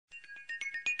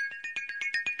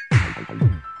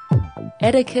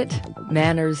Etiquette,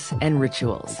 manners, and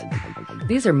rituals.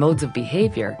 These are modes of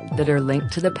behavior that are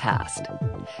linked to the past,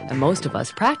 and most of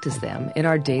us practice them in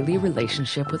our daily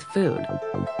relationship with food.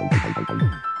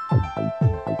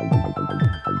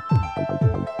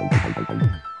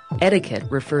 Etiquette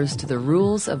refers to the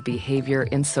rules of behavior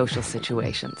in social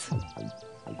situations.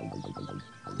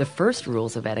 The first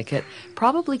rules of etiquette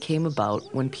probably came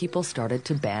about when people started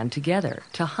to band together,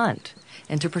 to hunt,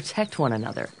 and to protect one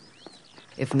another.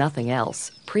 If nothing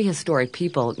else, prehistoric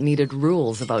people needed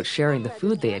rules about sharing the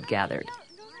food they had gathered.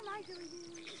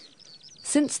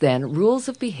 Since then, rules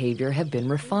of behavior have been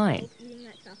refined.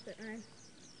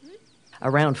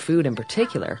 Around food in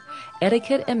particular,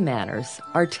 etiquette and manners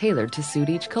are tailored to suit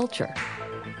each culture.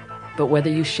 But whether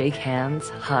you shake hands,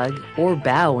 hug, or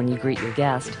bow when you greet your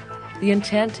guest, the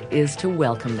intent is to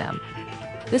welcome them.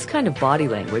 This kind of body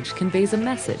language conveys a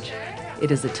message.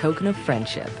 It is a token of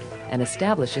friendship and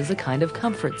establishes a kind of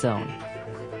comfort zone.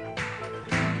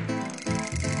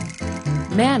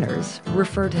 Manners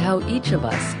refer to how each of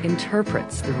us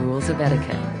interprets the rules of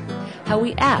etiquette, how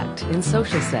we act in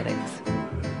social settings.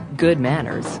 Good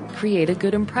manners create a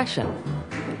good impression.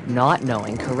 Not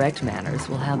knowing correct manners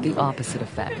will have the opposite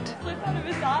effect.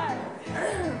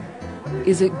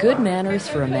 Is it good manners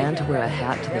for a man to wear a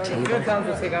hat to the table? Good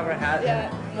to take off our hat.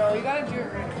 Yeah. No, you gotta do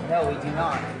it right. No, we do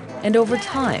not. And over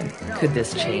time, could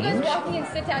this change? No,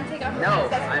 I'm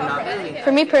not really.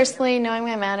 For me personally, knowing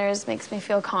my manners makes me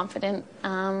feel confident.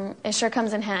 It sure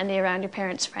comes in handy around your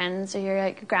parents' friends or you're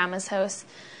at your grandma's house.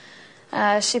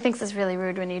 She thinks it's really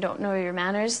rude when you don't know your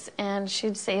manners, and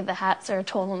she'd say the hats are a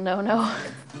total no-no.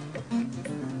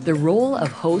 The role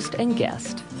of host and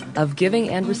guest, of giving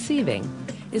and receiving,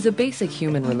 is a basic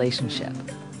human relationship.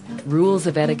 Rules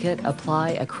of etiquette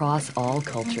apply across all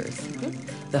cultures.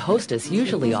 The hostess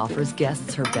usually offers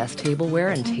guests her best tableware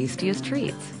and tastiest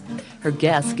treats. Her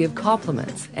guests give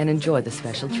compliments and enjoy the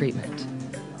special treatment.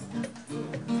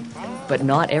 But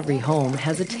not every home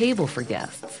has a table for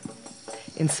guests.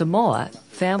 In Samoa,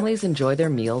 families enjoy their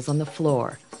meals on the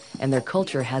floor, and their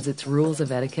culture has its rules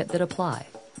of etiquette that apply.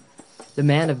 The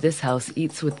man of this house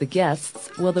eats with the guests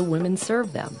while the women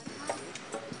serve them.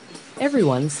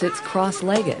 Everyone sits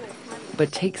cross-legged,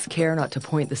 but takes care not to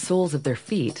point the soles of their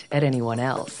feet at anyone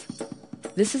else.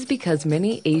 This is because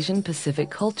many Asian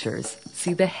Pacific cultures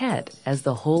see the head as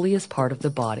the holiest part of the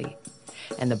body,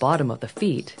 and the bottom of the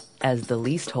feet as the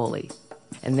least holy,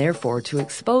 and therefore to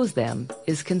expose them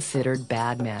is considered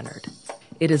bad-mannered.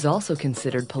 It is also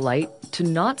considered polite to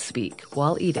not speak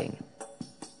while eating.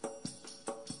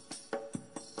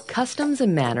 Customs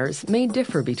and manners may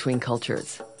differ between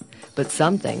cultures, but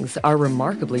some things are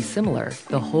remarkably similar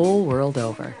the whole world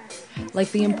over,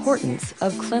 like the importance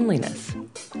of cleanliness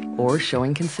or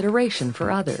showing consideration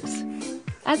for others.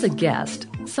 As a guest,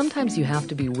 sometimes you have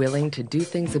to be willing to do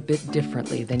things a bit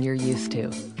differently than you're used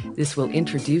to. This will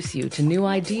introduce you to new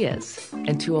ideas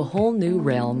and to a whole new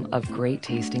realm of great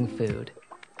tasting food.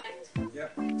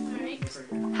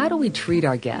 How do we treat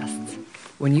our guests?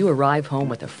 When you arrive home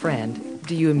with a friend,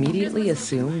 do you immediately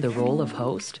assume the role of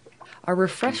host? Are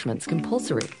refreshments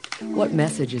compulsory? What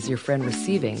message is your friend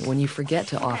receiving when you forget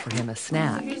to offer him a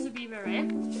snack?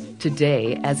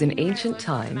 Today, as in ancient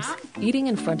times, eating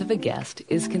in front of a guest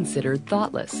is considered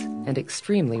thoughtless and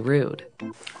extremely rude.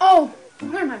 Oh,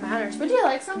 where are my manners? Would you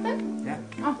like something? Yeah.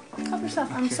 Oh, help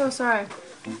yourself. I'm so sorry.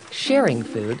 Sharing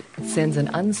food sends an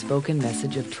unspoken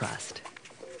message of trust.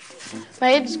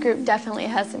 My age group definitely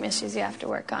has some issues you have to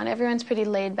work on. Everyone's pretty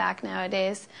laid back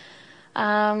nowadays.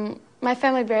 My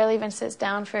family barely even sits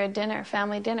down for a dinner,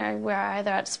 family dinner. We're either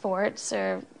at sports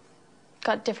or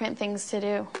got different things to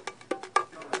do.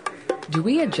 Do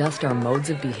we adjust our modes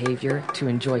of behavior to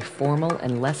enjoy formal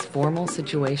and less formal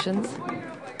situations?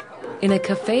 In a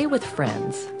cafe with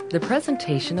friends, the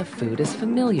presentation of food is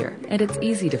familiar, and it's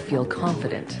easy to feel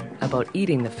confident about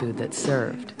eating the food that's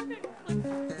served.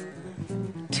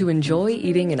 To enjoy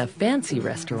eating in a fancy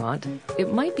restaurant,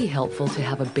 it might be helpful to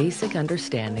have a basic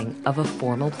understanding of a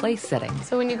formal place setting.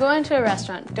 So when you go into a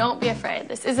restaurant, don't be afraid.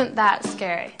 This isn't that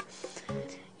scary.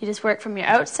 You just work from your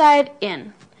outside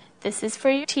in. This is for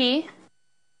your tea.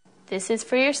 This is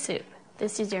for your soup.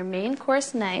 This is your main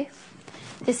course knife.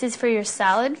 This is for your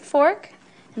salad fork.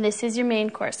 And this is your main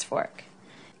course fork.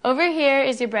 Over here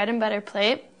is your bread and butter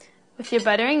plate with your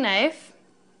buttering knife.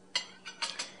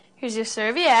 Here's your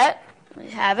serviette. When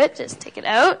you have it, just take it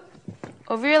out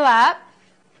over your lap.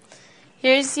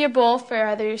 Here's your bowl for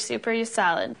either your soup or your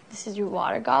salad. This is your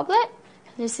water goblet.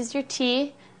 And this is your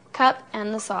tea cup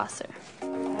and the saucer.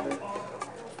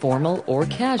 Formal or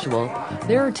casual,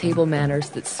 there are table manners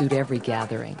that suit every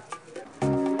gathering.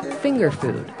 Finger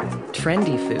food,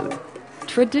 trendy food,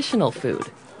 Traditional food,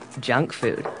 junk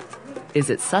food. Is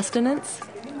it sustenance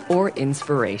or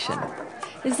inspiration?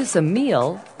 Is this a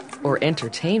meal or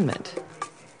entertainment?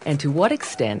 And to what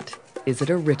extent is it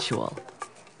a ritual?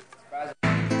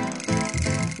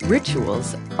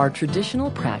 Rituals are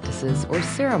traditional practices or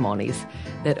ceremonies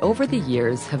that over the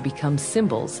years have become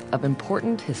symbols of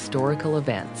important historical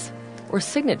events or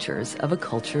signatures of a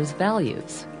culture's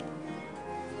values.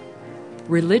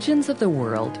 Religions of the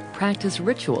world practice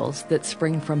rituals that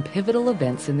spring from pivotal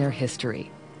events in their history.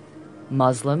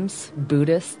 Muslims,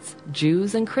 Buddhists,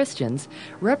 Jews, and Christians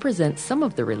represent some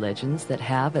of the religions that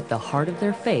have at the heart of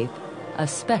their faith a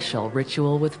special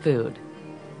ritual with food.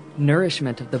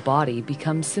 Nourishment of the body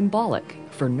becomes symbolic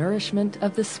for nourishment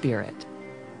of the spirit.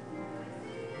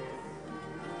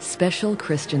 Special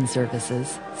Christian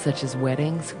services, such as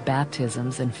weddings,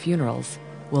 baptisms, and funerals,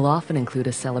 will often include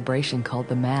a celebration called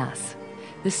the Mass.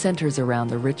 This centers around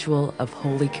the ritual of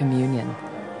Holy Communion,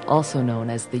 also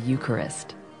known as the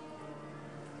Eucharist.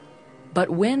 But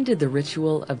when did the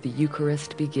ritual of the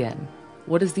Eucharist begin?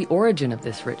 What is the origin of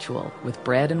this ritual with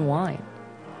bread and wine?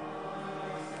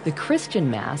 The Christian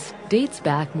Mass dates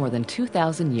back more than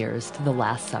 2,000 years to the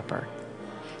Last Supper.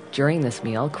 During this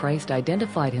meal, Christ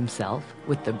identified himself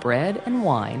with the bread and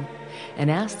wine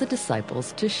and asked the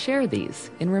disciples to share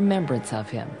these in remembrance of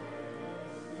him.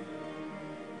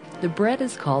 The bread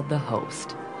is called the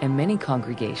host, and many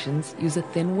congregations use a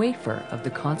thin wafer of the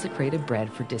consecrated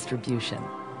bread for distribution.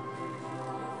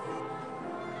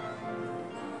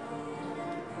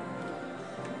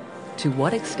 To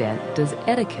what extent does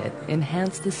etiquette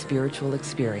enhance the spiritual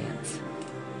experience?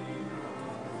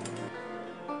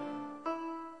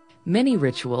 Many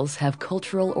rituals have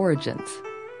cultural origins.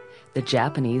 The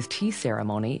Japanese tea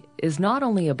ceremony is not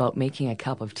only about making a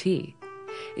cup of tea,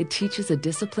 it teaches a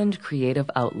disciplined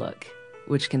creative outlook,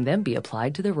 which can then be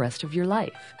applied to the rest of your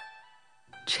life.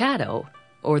 Chado,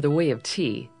 or the way of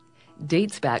tea,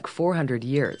 dates back 400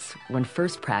 years when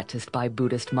first practiced by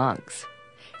Buddhist monks.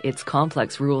 Its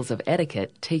complex rules of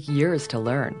etiquette take years to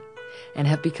learn and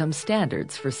have become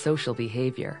standards for social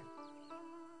behavior.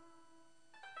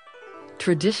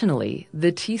 Traditionally,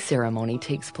 the tea ceremony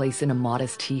takes place in a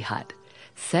modest tea hut,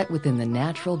 set within the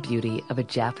natural beauty of a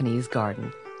Japanese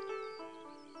garden.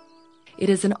 It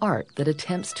is an art that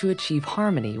attempts to achieve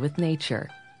harmony with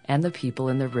nature and the people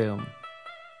in the room.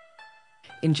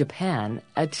 In Japan,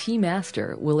 a tea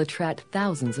master will attract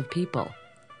thousands of people.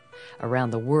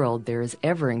 Around the world, there is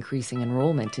ever-increasing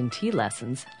enrollment in tea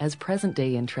lessons as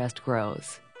present-day interest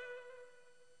grows.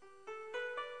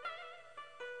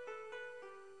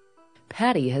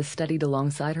 Patty has studied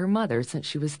alongside her mother since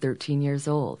she was 13 years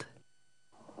old.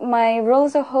 My role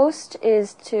as a host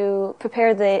is to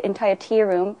prepare the entire tea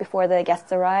room before the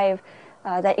guests arrive.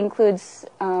 That includes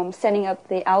setting up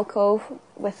the alcove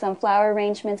with some flower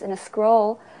arrangements and a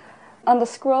scroll. On the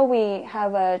scroll, we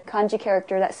have a kanji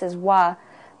character that says wa.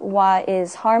 Wa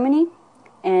is harmony,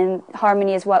 and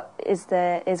harmony is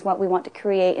what we want to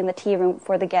create in the tea room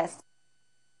for the guests.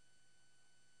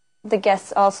 The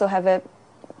guests also have a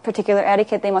particular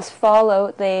etiquette they must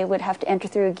follow. They would have to enter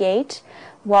through a gate,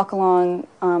 walk along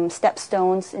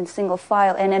stepstones in single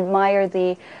file, and admire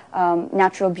the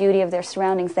natural beauty of their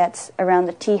surroundings that's around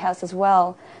the tea house as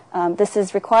well. This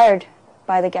is required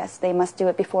by the guests. They must do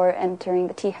it before entering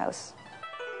the tea house.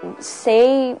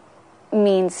 Sei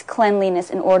means cleanliness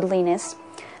and orderliness.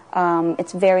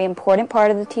 It's a very important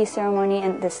part of the tea ceremony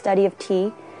and the study of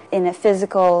tea in a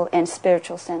physical and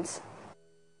spiritual sense.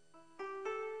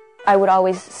 I would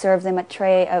always serve them a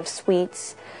tray of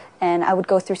sweets, and I would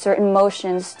go through certain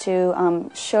motions to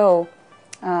show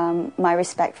my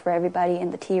respect for everybody in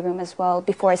the tea room as well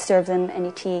before I serve them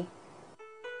any tea.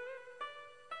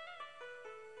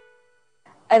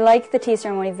 I like the tea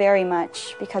ceremony very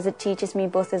much because it teaches me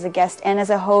both as a guest and as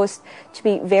a host to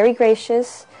be very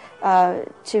gracious,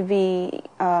 to be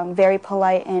very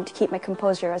polite, and to keep my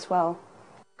composure as well.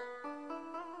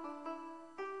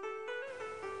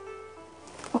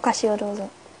 お菓子をどうぞ。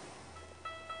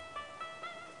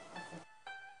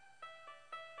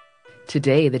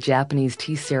 Today, the Japanese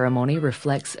tea ceremony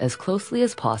reflects as closely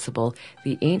as possible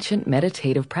the ancient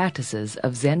meditative practices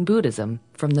of Zen Buddhism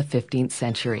from the 15th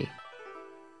century.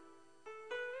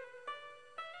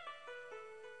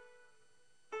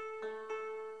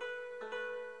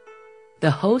 The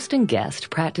host and guest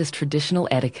practice traditional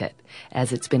etiquette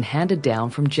as it's been handed down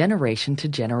from generation to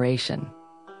generation.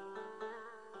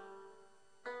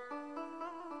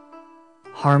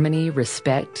 Harmony,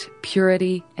 respect,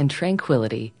 purity, and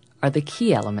tranquility are the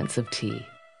key elements of tea.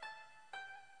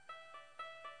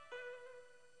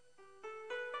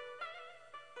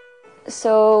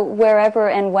 So wherever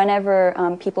and whenever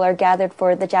people are gathered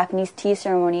for the Japanese tea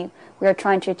ceremony, we are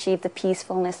trying to achieve the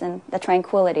peacefulness and the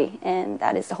tranquility, and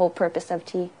that is the whole purpose of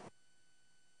tea.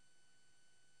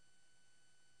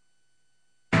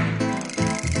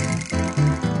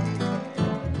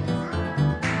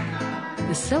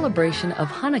 The celebration of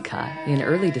Hanukkah in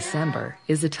early December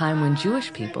is a time when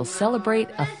Jewish people celebrate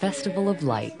a festival of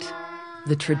light.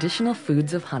 The traditional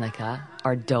foods of Hanukkah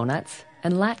are donuts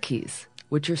and latkes,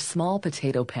 which are small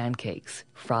potato pancakes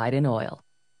fried in oil.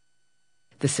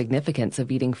 The significance of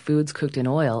eating foods cooked in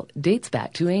oil dates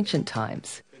back to ancient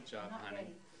times. Good job, honey.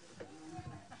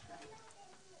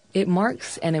 It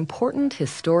marks an important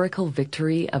historical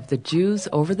victory of the Jews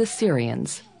over the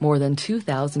Syrians more than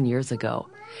 2,000 years ago,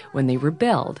 when they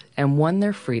rebelled and won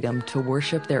their freedom to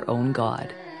worship their own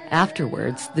God.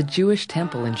 Afterwards, the Jewish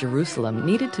temple in Jerusalem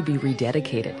needed to be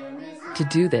rededicated. To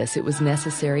do this, it was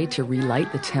necessary to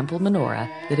relight the temple menorah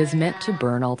that is meant to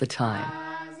burn all the time.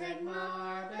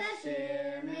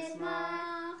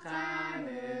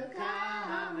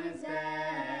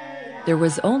 There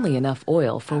was only enough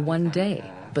oil for one day,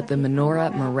 but the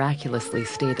menorah miraculously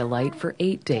stayed alight for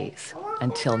 8 days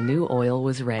until new oil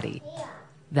was ready.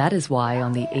 That is why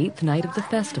on the 8th night of the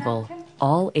festival,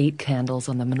 all 8 candles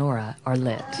on the menorah are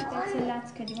lit.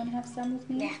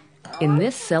 In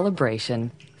this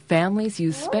celebration, families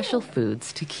use special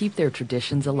foods to keep their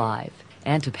traditions alive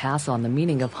and to pass on the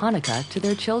meaning of Hanukkah to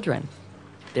their children.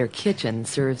 Their kitchen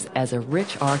serves as a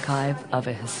rich archive of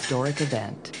a historic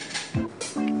event.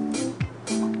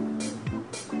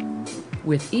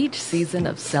 With each season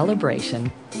of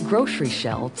celebration, grocery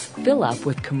shelves fill up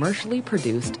with commercially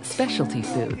produced specialty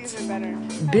foods.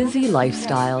 Busy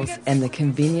lifestyles and the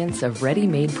convenience of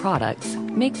ready-made products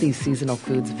make these seasonal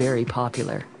foods very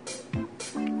popular.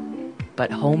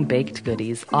 But home-baked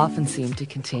goodies often seem to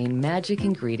contain magic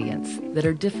ingredients that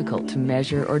are difficult to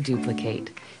measure or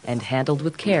duplicate, and handled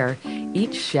with care,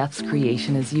 each chef's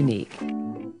creation is unique.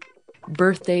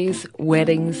 Birthdays,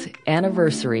 weddings,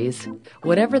 anniversaries,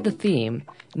 whatever the theme,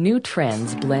 new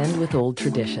trends blend with old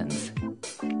traditions.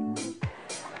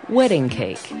 Wedding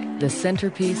cake, the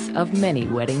centerpiece of many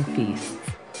wedding feasts.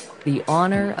 The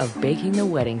honor of baking the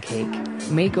wedding cake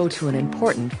may go to an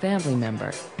important family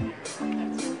member.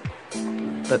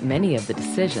 But many of the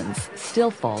decisions still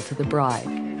fall to the bride.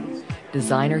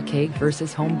 Designer cake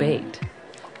versus home-baked.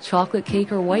 Chocolate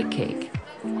cake or white cake.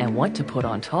 And what to put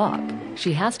on top.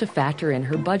 She has to factor in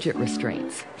her budget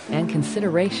restraints and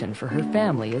consideration for her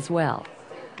family as well.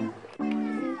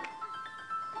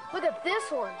 Look at this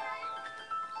one.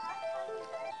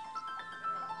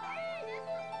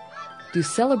 Do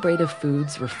celebrative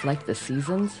foods reflect the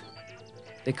seasons?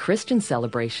 The Christian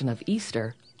celebration of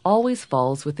Easter always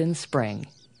falls within spring.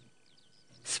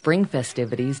 Spring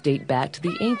festivities date back to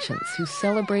the ancients who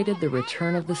celebrated the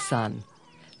return of the sun,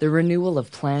 the renewal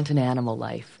of plant and animal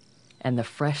life, and the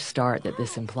fresh start that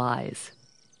this implies.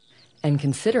 And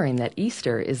considering that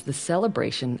Easter is the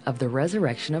celebration of the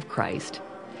resurrection of Christ,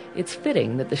 it's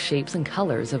fitting that the shapes and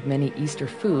colors of many Easter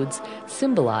foods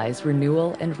symbolize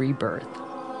renewal and rebirth.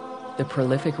 The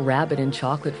prolific rabbit in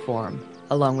chocolate form,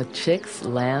 along with chicks,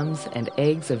 lambs, and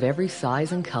eggs of every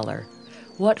size and color,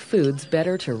 what foods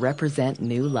better to represent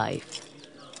new life?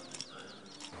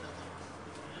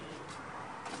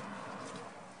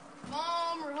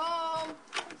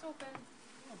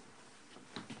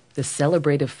 The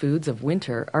celebrative foods of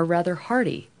winter are rather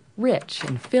hearty, rich,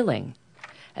 and filling,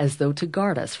 as though to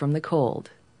guard us from the cold.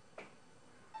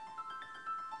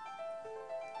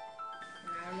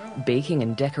 Baking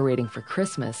and decorating for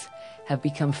Christmas have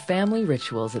become family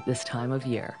rituals at this time of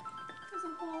year.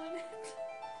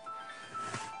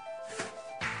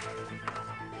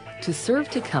 To serve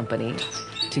to company,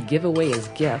 to give away as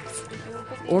gifts,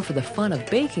 or for the fun of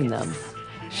baking them,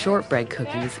 shortbread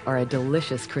cookies are a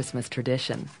delicious Christmas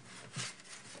tradition.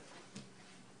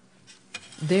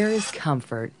 There is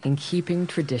comfort in keeping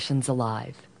traditions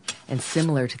alive, and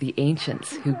similar to the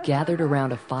ancients who gathered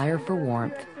around a fire for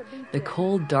warmth, the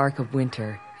cold dark of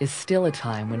winter is still a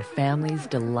time when families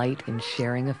delight in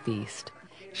sharing a feast.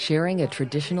 Sharing a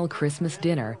traditional Christmas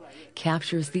dinner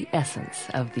captures the essence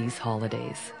of these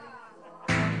holidays.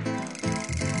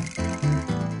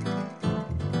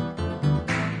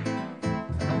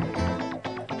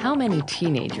 How many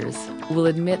teenagers will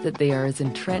admit that they are as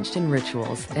entrenched in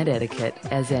rituals and etiquette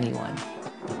as anyone?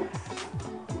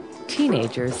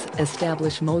 Teenagers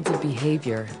establish modes of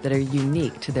behavior that are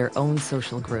unique to their own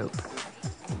social group.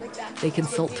 They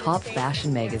consult top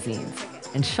fashion magazines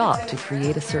and shop to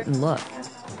create a certain look.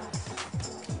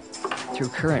 Through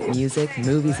current music,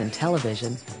 movies, and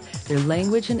television, their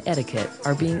language and etiquette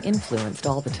are being influenced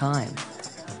all the time.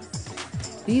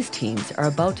 These teens are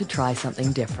about to try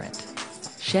something different.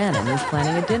 Shannon is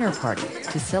planning a dinner party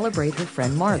to celebrate her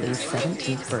friend Marley's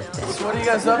 17th birthday. So what are you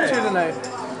guys up to tonight? I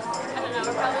don't know,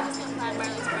 we're probably just going to plan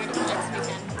Marley's party for next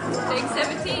weekend. Big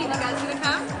 17, you guys gonna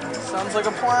come? Sounds like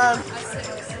a plan.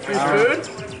 Free food?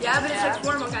 Yeah, but it's like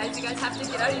formal, guys. You guys have to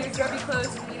get out of your grubby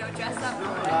clothes and, dress up.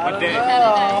 What day?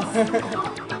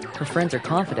 Her friends are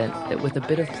confident that with a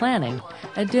bit of planning,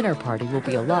 a dinner party will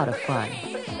be a lot of fun.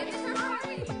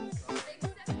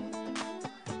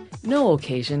 No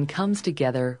occasion comes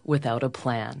together without a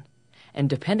plan. And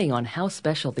depending on how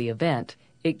special the event,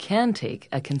 it can take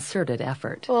a concerted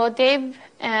effort. Well, Dave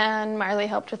and Marley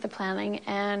helped with the planning,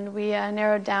 and we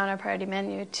narrowed down our party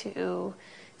menu to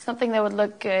something that would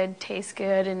look good, taste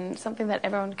good, and something that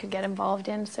everyone could get involved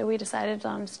in. So we decided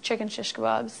on chicken shish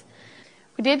kebabs.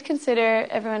 We did consider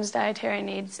everyone's dietary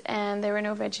needs, and there were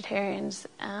no vegetarians.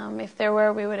 If there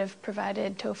were, we would have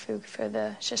provided tofu for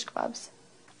the shish kebabs.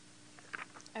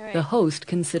 All right. The host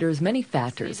considers many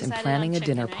factors in planning a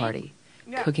dinner party: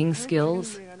 cooking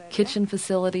skills, kitchen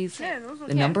facilities,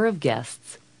 the number of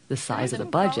guests, the size of the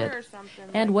budget,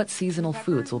 and what seasonal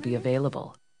foods will be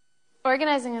available.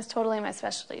 Organizing is totally my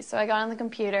specialty, so I got on the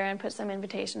computer and put some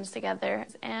invitations together,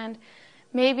 and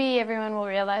maybe everyone will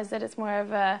realize that it's more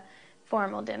of a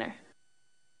formal dinner.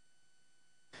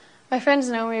 My friends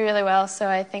know me really well, so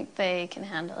I think they can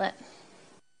handle it.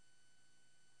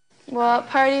 Well, at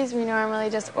parties, we normally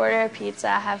just order a pizza,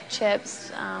 have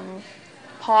chips,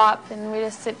 pop, and we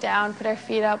just sit down, put our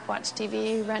feet up, watch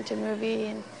TV, rent a movie,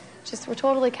 and we're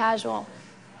totally casual.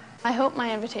 I hope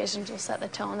my invitations will set the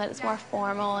tone, that it's more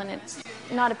formal and it's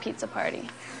not a pizza party.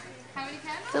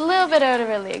 It's a little bit out of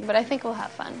our league, but I think we'll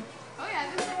have fun. Oh, yeah,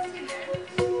 this sounds good.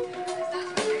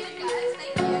 Sounds pretty good, guys.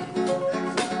 Thank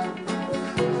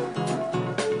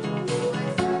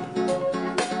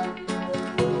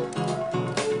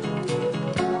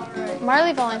you.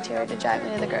 Marley volunteered to drive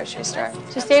me to the grocery store.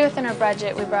 To stay within our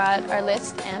budget, we brought our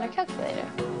list and our calculator.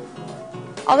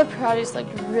 All the produce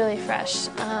looked really fresh.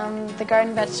 The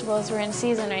garden vegetables were in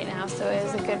season right now, so it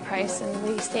was a good price, and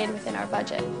we stayed within our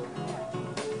budget.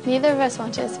 Neither of us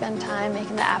wanted to spend time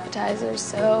making the appetizers,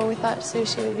 so we thought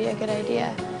sushi would be a good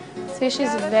idea. Sushi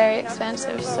is very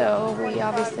expensive, so we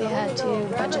obviously had to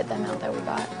budget the amount that we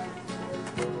got.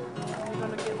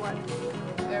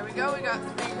 There we go. We got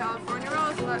 3 California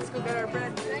rolls. Let's go get our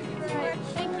bread. Thank you very much.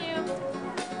 Thank you.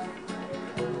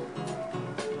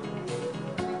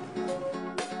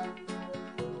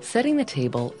 Setting the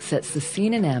table sets the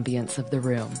scene and ambience of the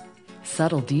room.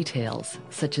 Subtle details,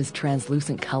 such as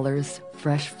translucent colors,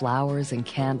 fresh flowers, and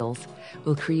candles,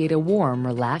 will create a warm,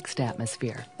 relaxed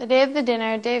atmosphere. The day of the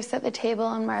dinner, Dave set the table,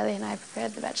 and Marley and I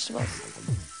prepared the vegetables.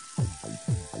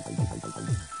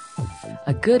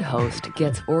 A good host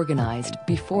gets organized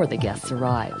before the guests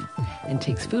arrive and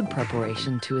takes food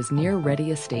preparation to as near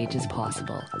ready a stage as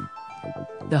possible.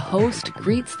 The host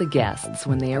greets the guests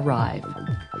when they arrive.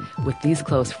 With these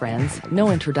close friends, no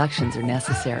introductions are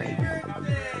necessary.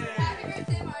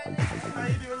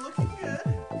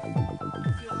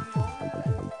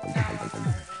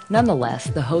 Nonetheless,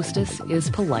 the hostess is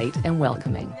polite and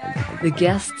welcoming. The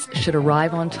guests should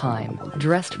arrive on time,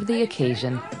 dressed for the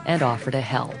occasion, and offer to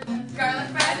help.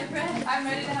 Garlic bread, I'm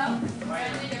ready to help.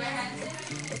 Ready to get my hands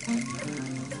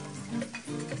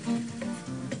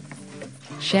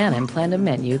in. Shannon planned a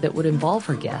menu that would involve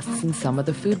her guests in some of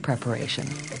the food preparation.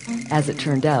 As it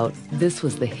turned out, this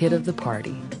was the hit of the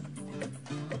party.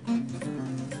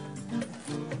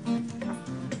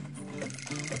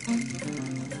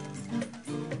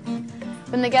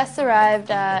 When the guests arrived,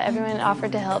 everyone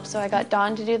offered to help, so I got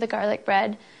Dawn to do the garlic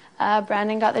bread,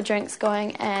 Brandon got the drinks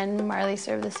going, and Marley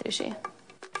served the sushi.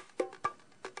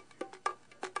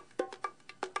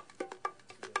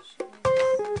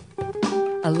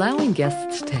 Allowing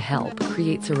guests to help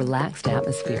creates a relaxed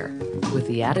atmosphere, with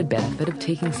the added benefit of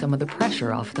taking some of the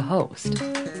pressure off the host.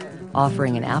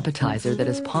 Offering an appetizer that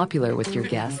is popular with your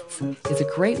guests is a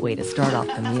great way to start off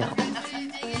the meal.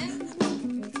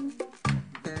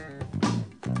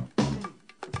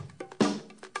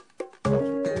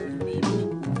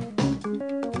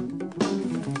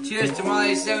 Cheers to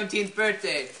Molly's 17th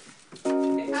birthday.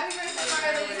 Happy birthday,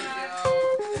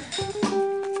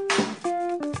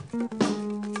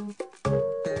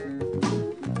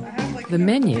 The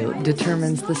menu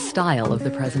determines the style of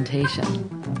the presentation.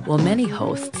 While many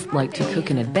hosts like to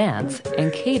cook in advance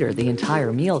and cater the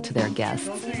entire meal to their guests,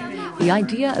 the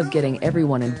idea of getting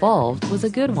everyone involved was a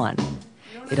good one.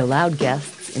 It allowed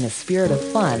guests, in a spirit of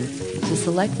fun, to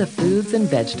select the foods and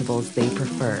vegetables they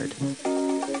preferred.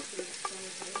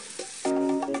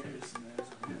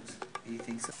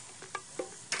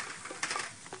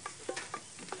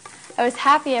 I was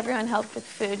happy everyone helped with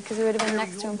food because it would have been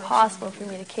next to impossible for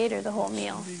me to cater the whole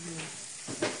meal.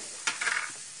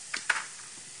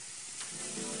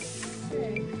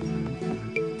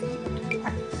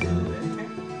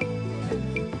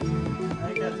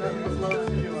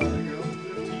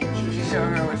 Show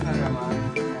her which one I'm on.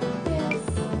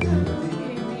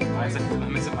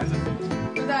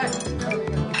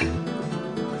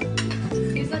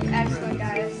 These look excellent,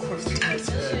 guys.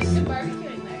 Good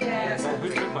barbecuing there. Yes,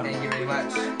 thank you very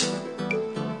much.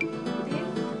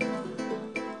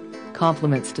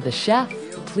 Compliments to the chef,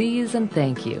 please and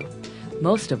thank you.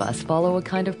 Most of us follow a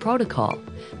kind of protocol,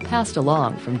 passed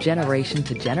along from generation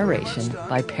to generation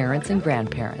by parents and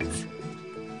grandparents.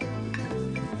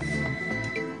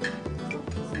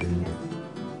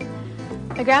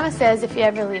 My grandma says if you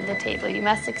ever leave the table, you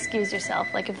must excuse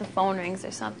yourself, like if the phone rings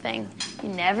or something. You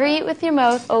never eat with your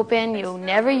mouth open, you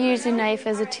never use your knife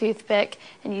as a toothpick,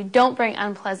 and you don't bring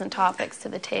unpleasant topics to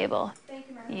the table.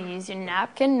 You use your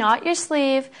napkin, not your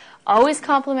sleeve, always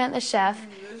compliment the chef,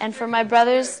 and for my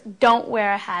brothers, don't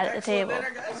wear a hat at the table.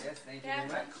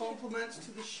 Compliments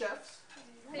to the chefs.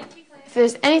 If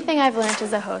there's anything I've learned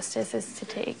as a hostess is to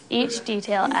take each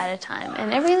detail at a time,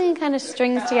 and everything kind of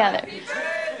strings together.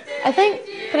 I think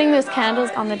putting those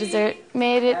candles on the dessert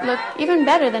made it look even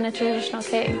better than a traditional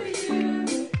cake.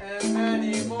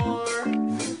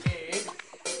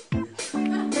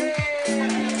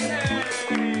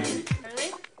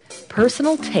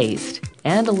 Personal taste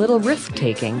and a little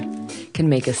risk-taking can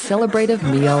make a celebrative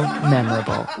meal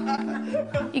memorable.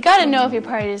 You gotta know if your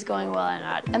party is going well or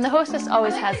not, and the hostess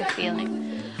always has a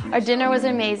feeling. Our dinner was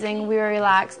amazing, we were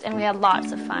relaxed, and we had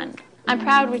lots of fun. I'm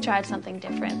proud we tried something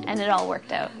different, and it all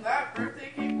worked out. That birthday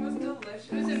cake was delicious.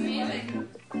 It was amazing.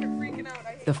 You're freaking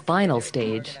out. The final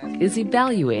stage is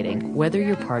evaluating whether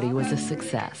your party was a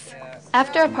success.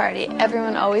 After a party,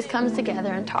 everyone always comes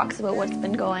together and talks about what's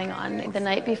been going on the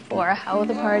night before, how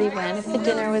the party went, if the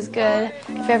dinner was good,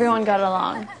 if everyone got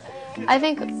along. I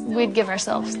think we'd give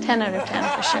ourselves 10 out of 10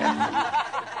 for sure.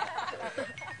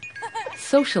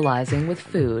 Socializing with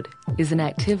food is an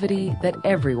activity that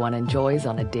everyone enjoys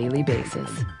on a daily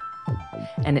basis.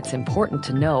 And it's important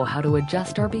to know how to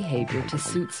adjust our behavior to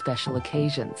suit special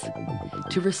occasions,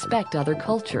 to respect other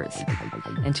cultures,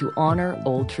 and to honor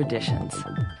old traditions.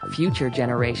 Future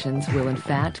generations will in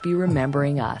fact be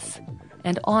remembering us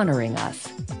and honoring us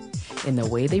in the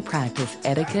way they practice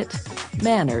etiquette,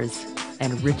 manners,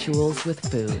 and rituals with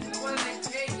food.